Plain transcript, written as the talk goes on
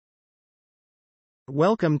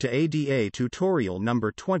Welcome to ADA tutorial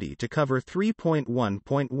number 20 to cover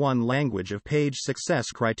 3.1.1 Language of Page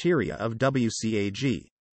Success Criteria of WCAG.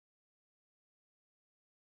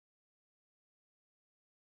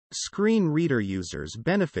 Screen reader users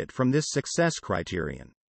benefit from this success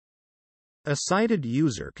criterion. A sighted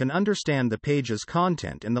user can understand the page's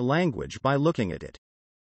content in the language by looking at it.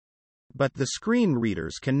 But the screen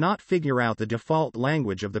readers cannot figure out the default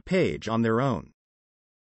language of the page on their own.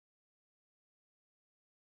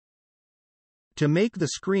 To make the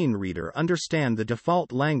screen reader understand the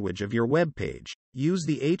default language of your web page, use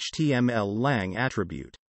the HTML lang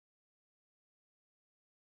attribute.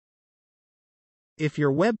 If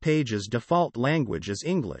your web page's default language is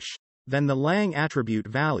English, then the lang attribute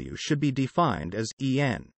value should be defined as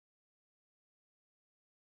EN.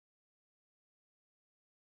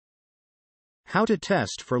 How to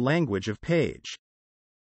test for language of page.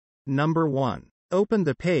 Number 1. Open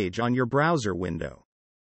the page on your browser window.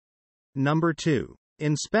 Number 2.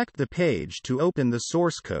 Inspect the page to open the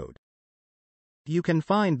source code. You can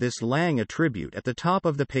find this lang attribute at the top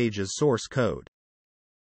of the page's source code.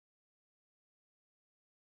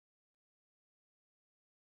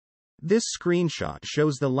 This screenshot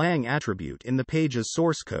shows the lang attribute in the page's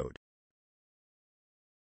source code.